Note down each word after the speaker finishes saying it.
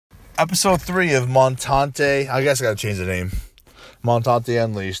Episode 3 of Montante. I guess I gotta change the name. Montante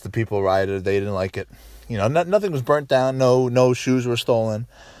Unleashed. The people rioted. They didn't like it. You know, nothing was burnt down. No shoes were stolen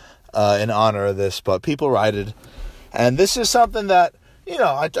in honor of this. But people rioted. And this is something that, you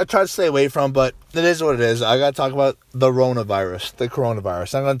know, I try to stay away from. But it is what it is. I gotta talk about the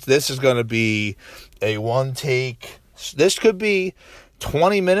coronavirus. This is going to be a one take. This could be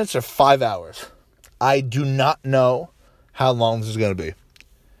 20 minutes or 5 hours. I do not know how long this is going to be.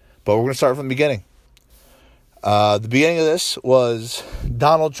 But we're going to start from the beginning. The beginning of this was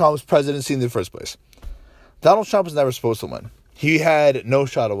Donald Trump's presidency in the first place. Donald Trump was never supposed to win. He had no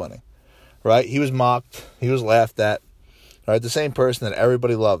shot of winning, right? He was mocked. He was laughed at, right? The same person that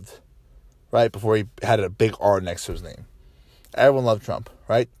everybody loved, right? Before he had a big R next to his name. Everyone loved Trump,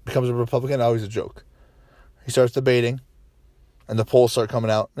 right? Becomes a Republican, always a joke. He starts debating, and the polls start coming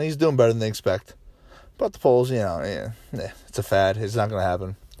out, and he's doing better than they expect. But the polls, it's a fad. It's not going to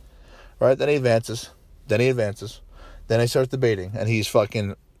happen. Right? Then he advances. Then he starts debating. And he's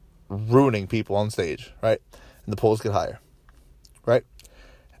fucking ruining people on stage. Right? And the polls get higher. Right?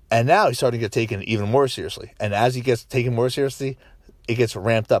 And now he's starting to get taken even more seriously. And as he gets taken more seriously, it gets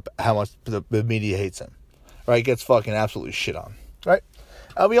ramped up how much the media hates him. Right? He gets fucking absolutely shit on. Right?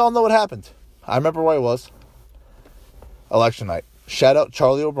 And we all know what happened. I remember where I was. Election night. Shout out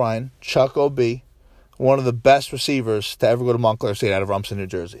Charlie O'Brien, Chuck O.B., one of the best receivers to ever go to Montclair State out of Rumson, New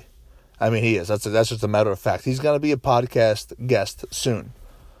Jersey. I mean, he is. That's just a matter of fact. He's going to be a podcast guest soon.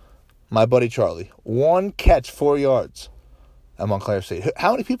 My buddy Charlie. 1 catch, 4 yards at Montclair State.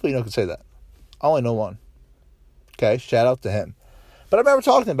 How many people can say that? I only know one. Okay, shout out to him. But I remember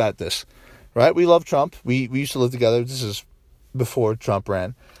talking about this, right? We love Trump. We used to live together. This is before Trump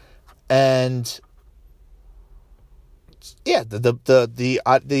ran. And yeah,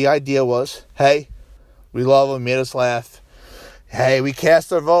 the idea was, hey, we love him, made us laugh. Hey, we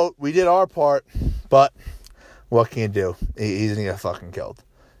cast our vote. We did our part. But what can you do? He's going to get fucking killed.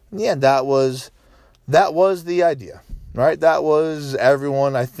 Yeah, that was the idea, right? That was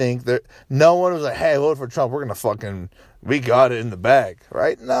everyone, I think. No one was like, hey, vote for Trump. We're going to we got it in the bag,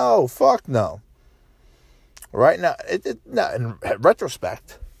 right? No, fuck no. Right now, in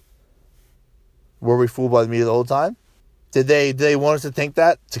retrospect, were we fooled by the media the whole time? Did they want us to think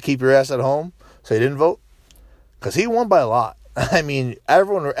that, to keep your ass at home so you didn't vote? Because he won by a lot. I mean,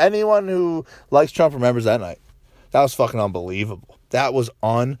 anyone who likes Trump remembers that night. That was fucking unbelievable. That was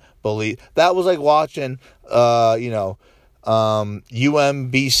unbelievable. That was like watching, UMBC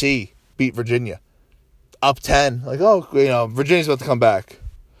beat Virginia. Up 10. Like, Virginia's about to come back.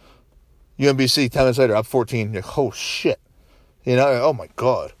 UMBC, 10 minutes later, up 14. You're like, oh, shit. Oh, my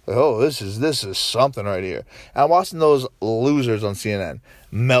God. Like, oh, this is something right here. And I'm watching those losers on CNN.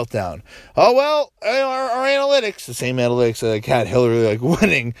 Meltdown. Oh, well, our analytics, the same analytics that had Hillary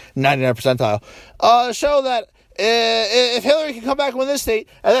winning 99th percentile, show that if Hillary can come back and win this state,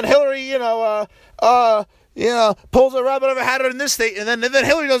 and then Hillary, pulls a rabbit out of a hat in this state, and then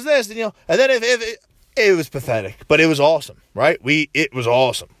Hillary does this, and then if it was pathetic, but it was awesome, right? It was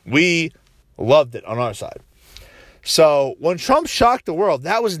awesome. We loved it on our side. So when Trump shocked the world,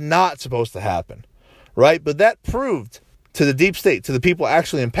 that was not supposed to happen, right? But that proved to the deep state, to the people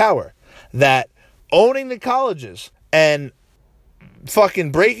actually in power, that owning the colleges and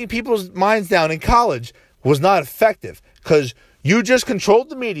fucking breaking people's minds down in college was not effective, because you just controlled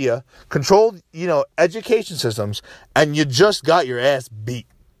the media, controlled, education systems, and you just got your ass beat.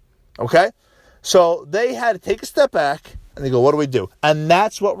 Okay? So they had to take a step back and they go, what do we do? And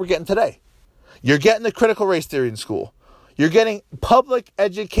that's what we're getting today. You're getting the critical race theory in school. You're getting public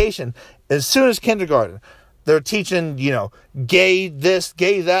education as soon as kindergarten. They're teaching, gay this,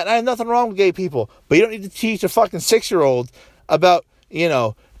 gay that. And I have nothing wrong with gay people. But you don't need to teach a fucking 6-year-old about,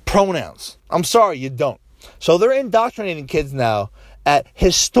 pronouns. I'm sorry, you don't. So they're indoctrinating kids now at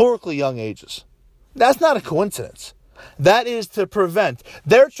historically young ages. That's not a coincidence. That is to prevent.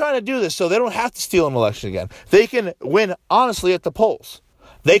 They're trying to do this so they don't have to steal an election again. They can win honestly at the polls.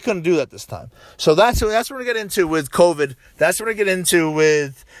 They couldn't do that this time. So that's what we're going to get into with COVID. That's what we're going to get into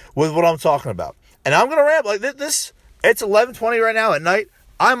with what I'm talking about. And I'm going to ramble like this. It's 11:20 right now at night.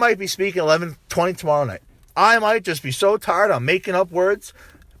 I might be speaking 11:20 tomorrow night. I might just be so tired. I'm making up words.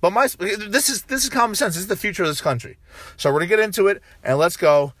 But this is common sense. This is the future of this country. So we're going to get into it, and let's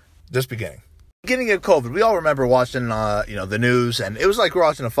go just beginning. Beginning of COVID, we all remember watching, the news, and it was like we're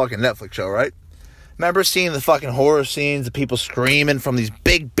watching a fucking Netflix show, right? Remember seeing the fucking horror scenes, the people screaming from these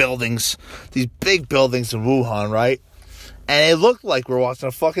big buildings in Wuhan, right? And it looked like we were watching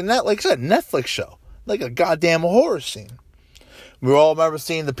a fucking Netflix show, like a goddamn horror scene. We all remember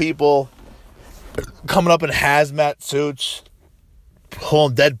seeing the people coming up in hazmat suits,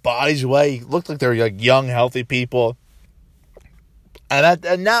 pulling dead bodies away. It looked like they were like young, healthy people. And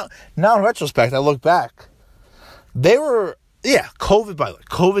now in retrospect, I look back. They were, COVID, by the way.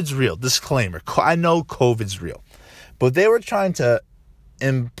 COVID's real. Disclaimer. I know COVID's real. But they were trying to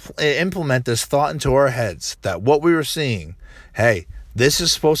implement this thought into our heads that what we were seeing, hey, this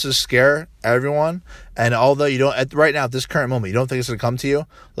is supposed to scare everyone. And although you don't, right now, at this current moment, you don't think it's going to come to you,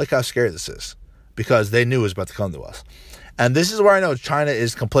 look how scary this is. Because they knew it was about to come to us. And this is where I know China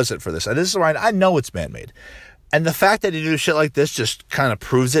is complicit for this. And this is where I know it's man-made. And the fact that they do shit like this just kind of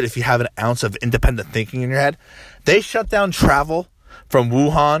proves it if you have an ounce of independent thinking in your head. They shut down travel from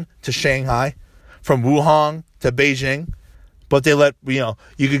Wuhan to Shanghai, from Wuhan to Beijing. But they let,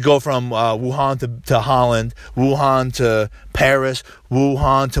 you could go from Wuhan to Holland, Wuhan to Paris,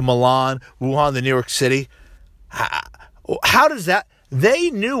 Wuhan to Milan, Wuhan to New York City. How does that?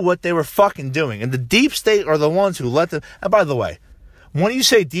 They knew what they were fucking doing. And the deep state are the ones who let them. And by the way, when you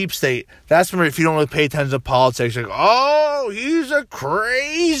say deep state, that's when if you don't really pay attention to politics, you're like, oh, he's a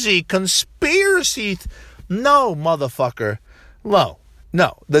crazy conspiracy. No, motherfucker. No.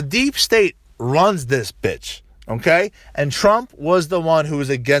 The deep state runs this bitch. Okay? And Trump was the one who was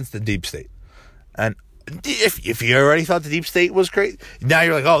against the deep state. And if you already thought the deep state was crazy, now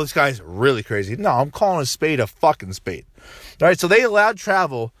you're like, oh, this guy's really crazy. No, I'm calling a spade a fucking spade. All right? So they allowed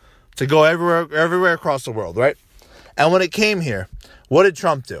travel to go everywhere across the world, right? And when it came here, what did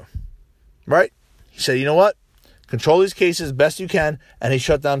Trump do? Right? He said, you know what? Control these cases best you can, and he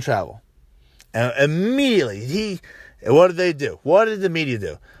shut down travel. And immediately, what did they do? What did the media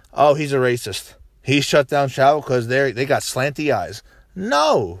do? Oh, he's a racist. He shut down travel because they got slanty eyes.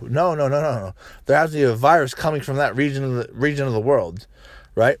 No. There has to be a virus coming from that region of the world,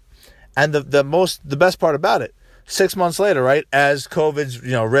 right? And the best part about it, 6 months later, right, as COVID's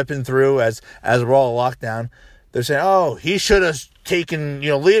ripping through, as we're all locked down, they're saying, oh, he should have taken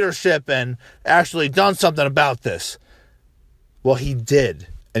leadership and actually done something about this. Well, he did,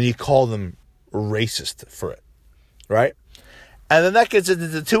 and you call them racist for it, right? And then that gets into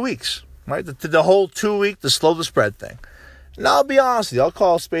the 2 weeks. Right, the whole 2 week, the slow the spread thing. Now, I'll be honest with you, I'll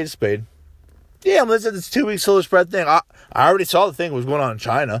call a spade a spade. Yeah, I'm listening to this 2 week slow the spread thing. I already saw the thing that was going on in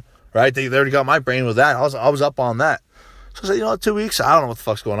China, right? They already got my brain with that. I was up on that. So I said, 2 weeks, I don't know what the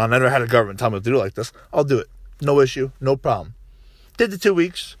fuck's going on. I never had a government tell me to do it like this. I'll do it. No issue, no problem. Did the 2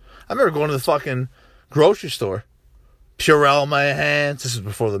 weeks. I remember going to the fucking grocery store. Purell in my hands. This is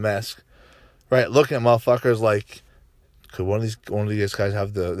before the mask. Right, looking at motherfuckers like, could one of these guys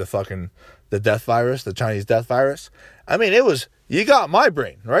have the death virus, the Chinese death virus? I mean, it was, you got my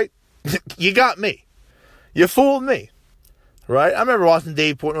brain, right? You got me. You fooled me, right? I remember watching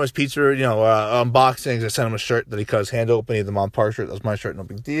Dave Portnoy's Pizza, unboxings. I sent him a shirt that he cut his hand open. He had the Mom Park shirt. That was my shirt, no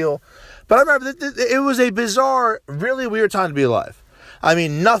big deal. But I remember it was a bizarre, really weird time to be alive. I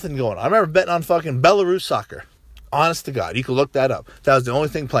mean, nothing going on. I remember betting on fucking Belarus soccer. Honest to God, you can look that up. That was the only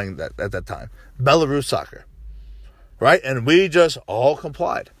thing playing at that time. Belarus soccer. Right? And we just all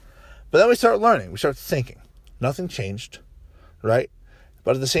complied. But then we start learning. We start thinking. Nothing changed. Right?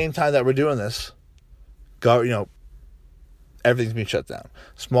 But at the same time that we're doing this, everything's being shut down.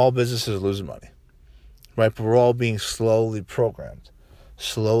 Small businesses are losing money. Right? But we're all being slowly programmed.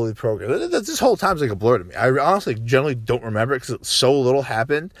 This whole time's like a blur to me. I honestly generally don't remember it because so little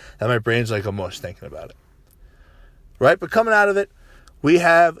happened that my brain's like almost thinking about it. Right? But coming out of it, we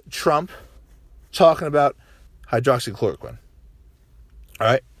have Trump talking about hydroxychloroquine. All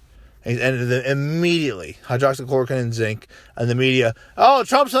right? And then immediately, hydroxychloroquine and zinc, and the media, oh,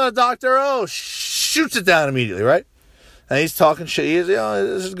 Trump's not a doctor, shoots it down immediately, right? And he's talking shit. He's,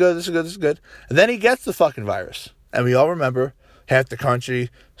 this is good. And then he gets the fucking virus. And we all remember half the country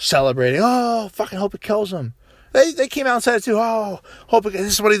celebrating, oh, fucking hope it kills him. They came out and said it too, oh,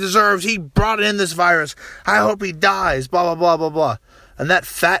 this is what he deserves. He brought in this virus. I hope he dies, blah, blah, blah, blah, blah. And that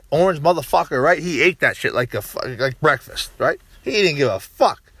fat orange motherfucker, right? He ate that shit like breakfast, right? He didn't give a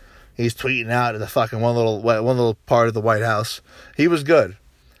fuck. He's tweeting out at the fucking one little part of the White House. He was good,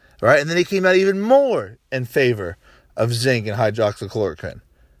 right? And then he came out even more in favor of zinc and hydroxychloroquine,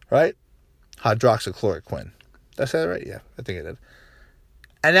 right? Hydroxychloroquine. Did I say that right? Yeah, I think I did.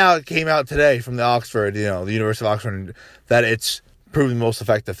 And now it came out today from the Oxford, the University of Oxford, that it's proven the most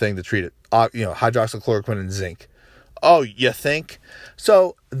effective thing to treat it. Hydroxychloroquine and zinc. Oh, you think?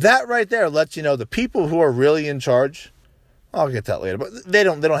 So that right there lets you know the people who are really in charge, I'll get to that later, but they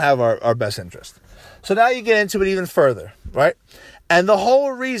don't have our best interest. So now you get into it even further, right? And the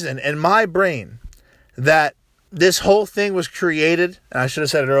whole reason in my brain that this whole thing was created, and I should have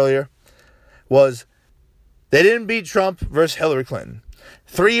said it earlier, was they didn't beat Trump versus Hillary Clinton.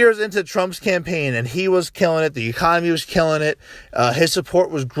 3 years into Trump's campaign, and he was killing it. The economy was killing it. His support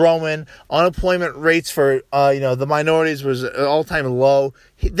was growing. Unemployment rates for the minorities was all-time low.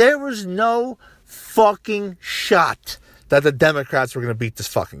 There was no fucking shot that the Democrats were going to beat this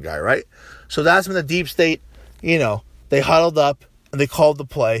fucking guy, right? So that's when the deep state, they huddled up and they called the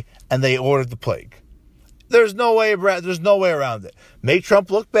play and they ordered the plague. There's no way around it. Make Trump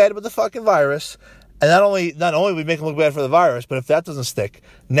look bad with the fucking virus. And not only we make him look bad for the virus, but if that doesn't stick,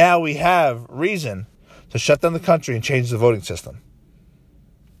 now we have reason to shut down the country and change the voting system.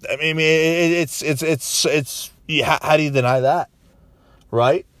 I mean, it's how do you deny that,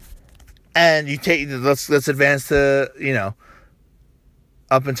 right? And you take let's advance to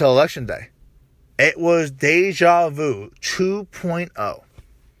up until Election Day. It was deja vu 2.0.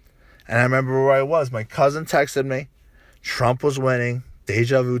 And I remember where I was. My cousin texted me. Trump was winning.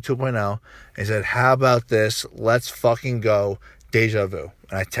 Deja vu 2.0. He said, how about this? Let's fucking go. Deja vu.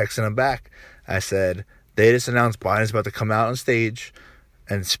 And I texted him back. I said, they just announced Biden's about to come out on stage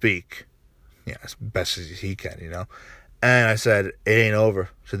and speak. As best as he can, And I said, it ain't over.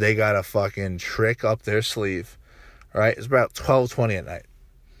 So they got a fucking trick up their sleeve. All right? It's about 12:20 at night.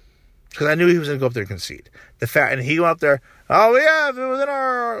 Because I knew he was going to go up there and concede. And he went up there, we have within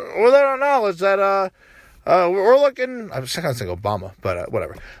our knowledge that we're looking, I was going to say Obama, but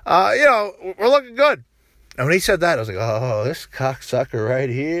whatever. We're looking good. And when he said that, I was like, oh, this cocksucker right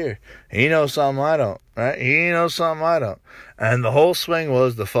here. He knows something I don't, right? He knows something I don't. And the whole swing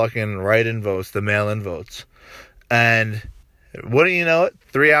was the fucking write-in votes, the mail-in votes. And wouldn't you know it,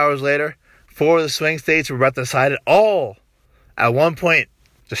 3 hours later, 4 of the swing states were about to decide it all. At one point,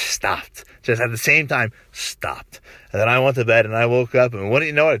 just stopped. Just at the same time, stopped. And then I went to bed and I woke up and wouldn't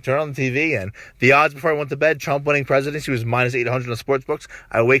you know it, I turned on the TV and the odds before I went to bed, Trump winning presidency was minus 800 on sports books.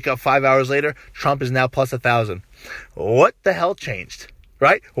 I wake up 5 hours later, Trump is now plus 1,000. What the hell changed?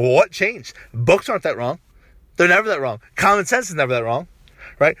 Right? What changed? Books aren't that wrong. They're never that wrong. Common sense is never that wrong.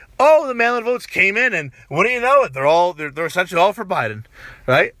 Right? Oh, the mail-in votes came in and wouldn't you know it, they're essentially all for Biden.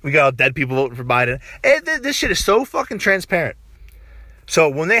 Right? We got all dead people voting for Biden. And this shit is so fucking transparent. So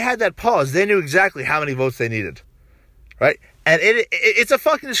when they had that pause, they knew exactly how many votes they needed, right? And it's a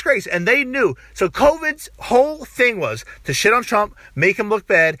fucking disgrace. And they knew. So COVID's whole thing was to shit on Trump, make him look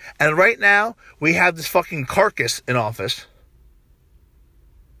bad. And right now, we have this fucking carcass in office,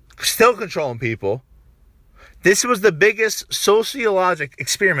 still controlling people. This was the biggest sociologic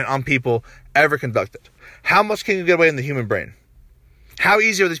experiment on people ever conducted. How much can you get away in the human brain? How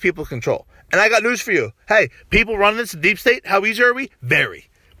easy are these people to control? And I got news for you. Hey, people running this deep state, how easy are we? Very.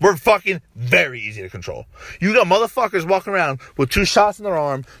 We're fucking very easy to control. You got motherfuckers walking around with 2 shots in their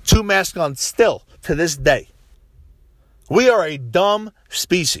arm, 2 masks on still to this day. We are a dumb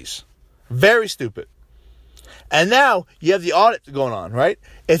species. Very stupid. And now you have the audit going on, right?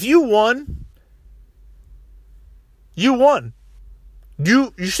 If you won, you won.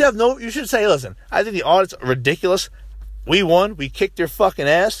 You should say, listen, I think the audit's ridiculous. We won. We kicked your fucking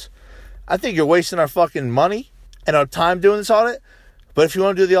ass. I think you're wasting our fucking money and our time doing this audit. But if you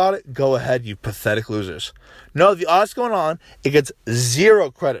want to do the audit, go ahead, you pathetic losers. No, the audit's going on. It gets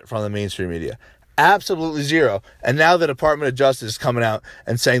 0 credit from the mainstream media. Absolutely 0. And now the Department of Justice is coming out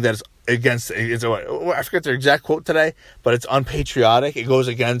and saying that I forget their exact quote today, but it's unpatriotic. It goes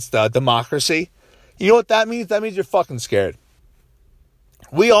against democracy. You know what that means? That means you're fucking scared.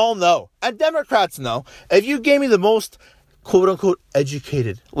 We all know, and Democrats know, if you gave me the most quote-unquote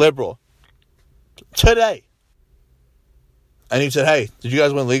educated liberal today, and you said, hey, did you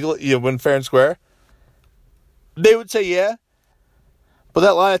guys win legally? You win fair and square? They would say, yeah. But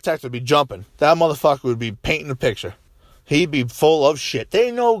that lie detector would be jumping. That motherfucker would be painting a picture. He'd be full of shit.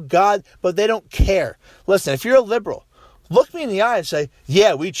 They know God, but they don't care. Listen, if you're a liberal, look me in the eye and say,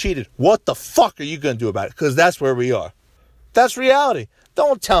 yeah, we cheated. What the fuck are you going to do about it? Because that's where we are. That's reality.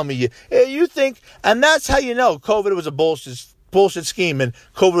 Don't tell me you think, and that's how you know COVID was a bullshit scheme and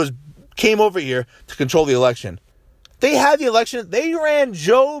COVID came over here to control the election. They had the election. They ran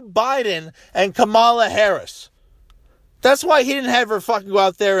Joe Biden and Kamala Harris. That's why he didn't have her fucking go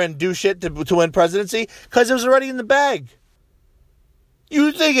out there and do shit to win presidency, because it was already in the bag.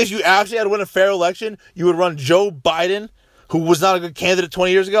 You think if you actually had to win a fair election, you would run Joe Biden, who was not a good candidate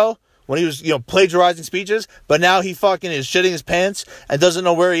 20 years ago, when he was, plagiarizing speeches, but now he fucking is shitting his pants and doesn't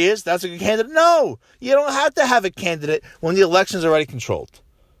know where he is? That's a good candidate? No! You don't have to have a candidate when the election's already controlled.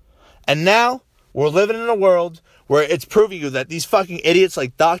 And now, we're living in a world where it's proving you that these fucking idiots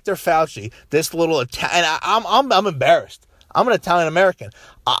like Dr. Fauci, this little Italian, I'm embarrassed. I'm an Italian American.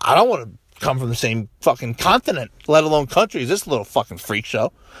 I don't want to come from the same fucking continent, let alone country, as this little fucking freak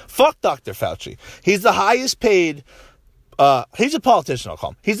show. Fuck Dr. Fauci. He's the highest paid He's a politician, I'll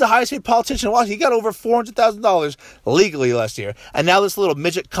call him. He's the highest paid politician in Washington. He got over $400,000 legally last year. And now this little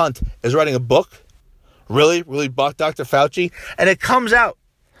midget cunt is writing a book. Really buck Dr. Fauci. And it comes out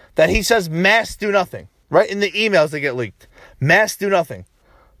that he says masks do nothing. Right? In the emails that get leaked. Masks do nothing.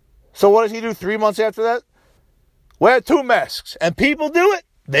 So what does he do 3 months after that? Wear 2 masks. And people do it.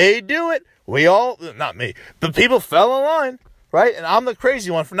 They do it. We all, not me, but people fell in line. Right? And I'm the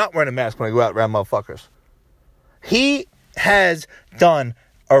crazy one for not wearing a mask when I go out around motherfuckers. He has done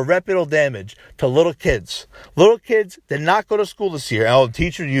irreparable damage to little kids. Little kids did not go to school this year. And all the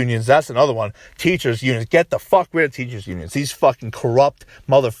teacher unions, that's another one. Teachers unions. Get the fuck rid of teachers unions. These fucking corrupt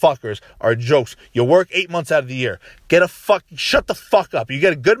motherfuckers are jokes. You work 8 months out of the year. Shut the fuck up. You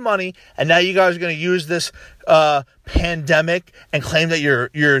get good money, and now you guys are going to use this pandemic and claim that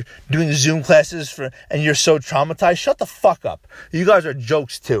you're doing Zoom classes and you're so traumatized. Shut the fuck up. You guys are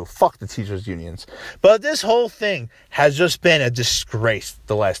jokes too. Fuck the teachers unions. But this whole thing has just been a disgrace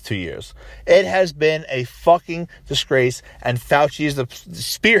the last 2 years. It has been a fucking disgrace, and Fauci is the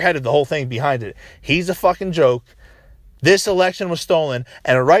spearhead of the whole thing behind it. He's a fucking joke. This election was stolen,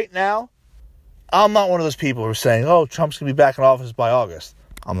 and right now, I'm not one of those people who are saying, oh, Trump's going to be back in office by August.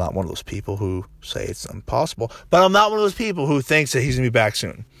 I'm not one of those people who say it's impossible, but I'm not one of those people who thinks that he's going to be back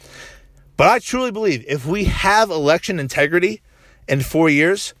soon. But I truly believe if we have election integrity in 4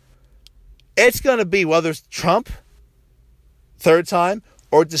 years, it's going to be whether it's Trump, third time,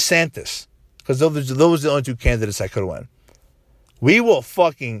 or DeSantis, because those are the only 2 candidates that could win. We will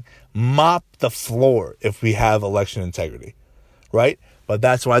fucking mop the floor if we have election integrity, right? But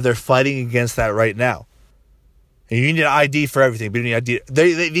that's why they're fighting against that right now. And you need an ID for everything. But you need ID.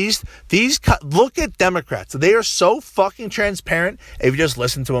 Look at Democrats. They are so fucking transparent. If you just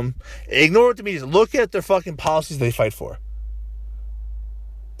listen to them, ignore what the media. Look at their fucking policies they fight for.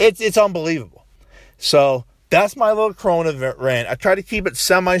 It's unbelievable. So that's my little Corona rant. I try to keep it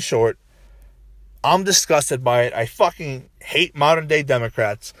semi-short. I'm disgusted by it. I fucking hate modern day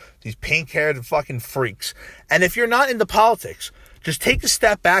Democrats. These pink-haired fucking freaks. And if you're not into politics, just take a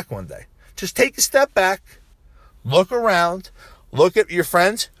step back one day. Just take a step back. Look around. Look at your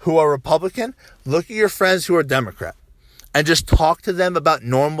friends who are Republican. Look at your friends who are Democrat. And just talk to them about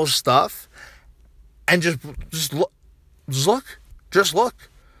normal stuff. And just look. Just look.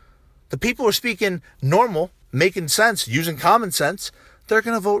 The people who are speaking normal, making sense, using common sense, they're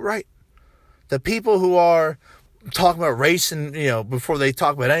going to vote right. The people who are talking about race and, before they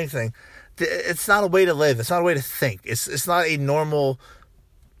talk about anything, it's not a way to live. It's not a way to think. It's not a normal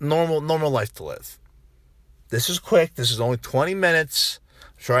life to live. This is quick. This is only 20 minutes. I'm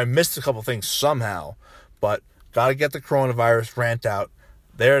sure I missed a couple things somehow, but got to get the coronavirus rant out.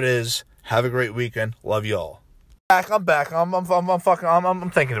 There it is. Have a great weekend. Love you all. I'm back. I'm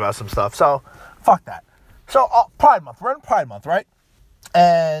thinking about some stuff. So, fuck that. So, Pride Month. We're in Pride Month, right?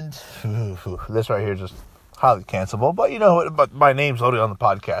 And this right here is just highly cancelable. But you know what? But my name's loaded on the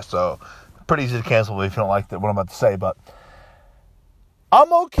podcast, so pretty easy to cancel if you don't like what I'm about to say. But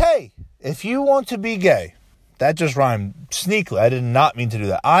I'm okay if you want to be gay. That just rhymed sneakily. I did not mean to do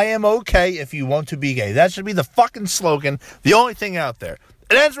that. I am okay if you want to be gay. That should be the fucking slogan. The only thing out there.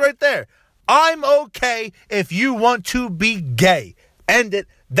 It ends right there. I'm okay if you want to be gay. End it.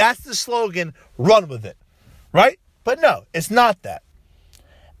 That's the slogan. Run with it. Right? But no, it's not that.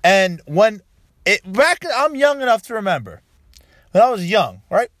 And I'm young enough to remember. When I was young,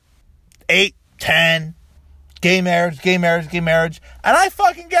 right? 8, 10, gay marriage. And I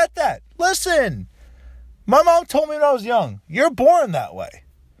fucking get that. Listen. My mom told me when I was young, you're born that way.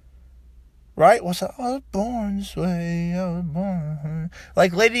 Right? What's that? I was born this way. I was born.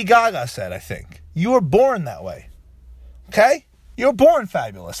 Like Lady Gaga said, I think. You were born that way. Okay? You were born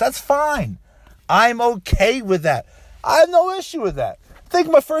fabulous. That's fine. I'm okay with that. I have no issue with that. I think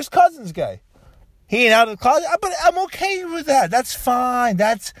my first cousin's gay. He ain't out of the closet, but I'm okay with that. That's fine.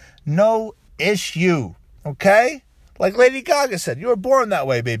 That's no issue. Okay? Like Lady Gaga said, you were born that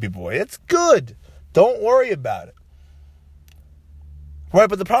way, baby boy. It's good. Don't worry about it. Right,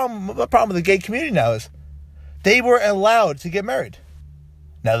 but the problem with the gay community now is they were allowed to get married.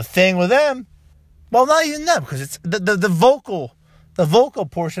 Now the thing with them, well, not even them, because it's the vocal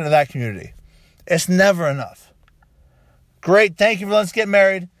portion of that community. It's never enough. Great, thank you for letting us get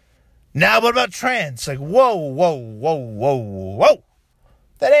married. Now what about trans? Like, whoa.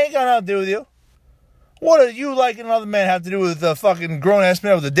 That ain't got nothing to do with you. What do you like and another man have to do with the fucking grown-ass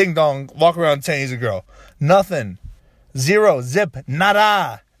man with a ding-dong walk around saying he's a girl? Nothing. Zero. Zip.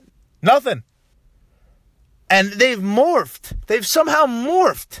 Nada. Nothing. And they've morphed. They've somehow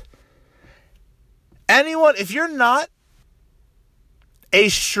morphed. Anyone, if you're not a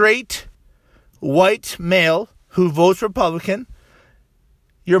straight white male who votes Republican,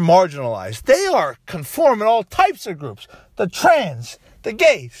 you're marginalized. They are conforming all types of groups. The trans, the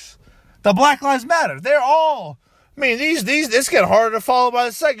gays, the Black Lives Matter. They're all... I mean, these it's getting harder to follow by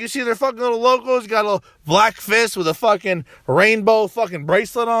the second. You see their fucking little logos, got a little black fist with a fucking rainbow fucking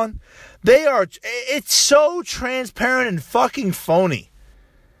bracelet on. It's so transparent and fucking phony.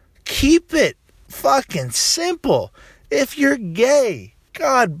 Keep it fucking simple. If you're gay,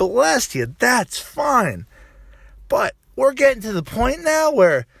 God bless you, that's fine. But we're getting to the point now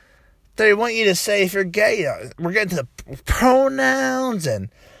where they want you to say if you're gay, we're getting to the pronouns and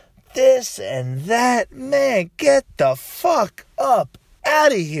this and that. Man, get the fuck up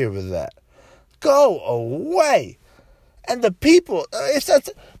out of here with that. Go away. And the people, if that's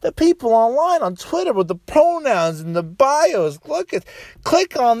the people online on Twitter with the pronouns and the bios,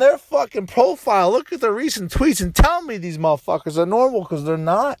 click on their fucking profile, look at their recent tweets and tell me these motherfuckers are normal, because they're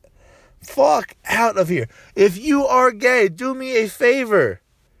not. Fuck out of here. If you are gay, do me a favor.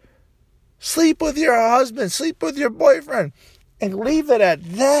 Sleep with your husband, sleep with your boyfriend, and leave it at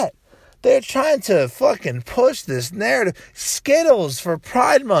that. They're trying to fucking push this narrative. Skittles for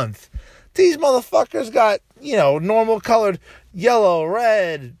Pride Month. These motherfuckers got, normal colored yellow,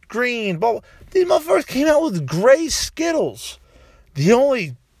 red, green, bubble. These motherfuckers came out with gray Skittles. The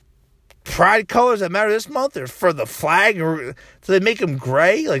only Pride colors that matter this month are for the flag, or do they make them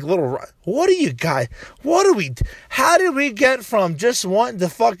gray? Like little... What are you guys... How did we get from just wanting to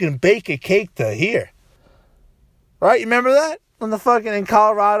fucking bake a cake to here? Right? You remember that? In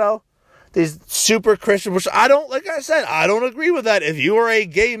Colorado? These super Christian, which I don't agree with that. If you are a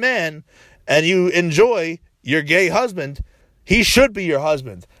gay man and you enjoy your gay husband, he should be your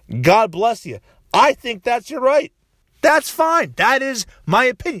husband. God bless you. I think that's your right. That's fine. That is my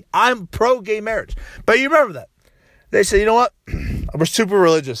opinion. I'm pro-gay marriage. But you remember that. They say, you know what? We're super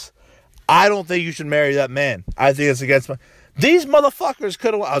religious. I don't think you should marry that man. I think it's against my... These motherfuckers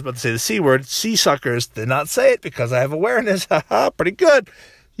could have... I was about to say the C word. C-suckers did not say it because I have awareness. Pretty good.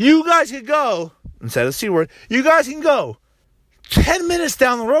 You guys can go, instead of the C word, you guys can go 10 minutes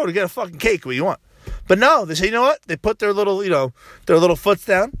down the road to get a fucking cake, what you want. But no, they say, you know what? They put their little, their little foots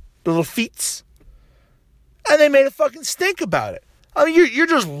down, their little feets, and they made a fucking stink about it. I mean, you're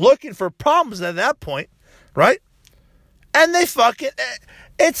just looking for problems at that point, right? And they fucking,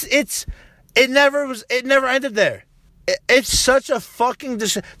 it never ended there. It's such a fucking,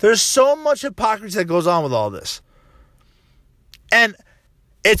 there's so much hypocrisy that goes on with all this. And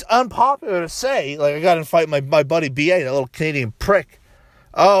it's unpopular to say, like I got to fight my buddy B.A., that little Canadian prick.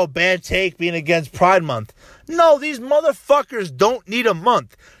 Oh, bad take being against Pride Month. No, these motherfuckers don't need a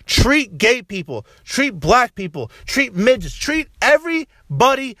month. Treat gay people, treat black people, treat midgets, treat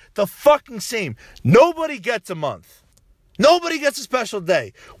everybody the fucking same. Nobody gets a month. Nobody gets a special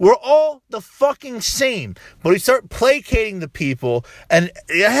day. We're all the fucking same. But we start placating the people and,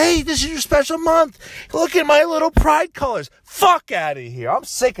 hey, this is your special month. Look at my little pride colors. Fuck out of here. I'm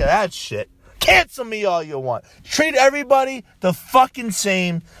sick of that shit. Cancel me all you want. Treat everybody the fucking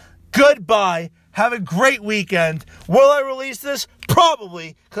same. Goodbye. Have a great weekend. Will I release this?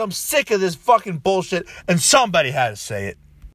 Probably, because I'm sick of this fucking bullshit and somebody had to say it.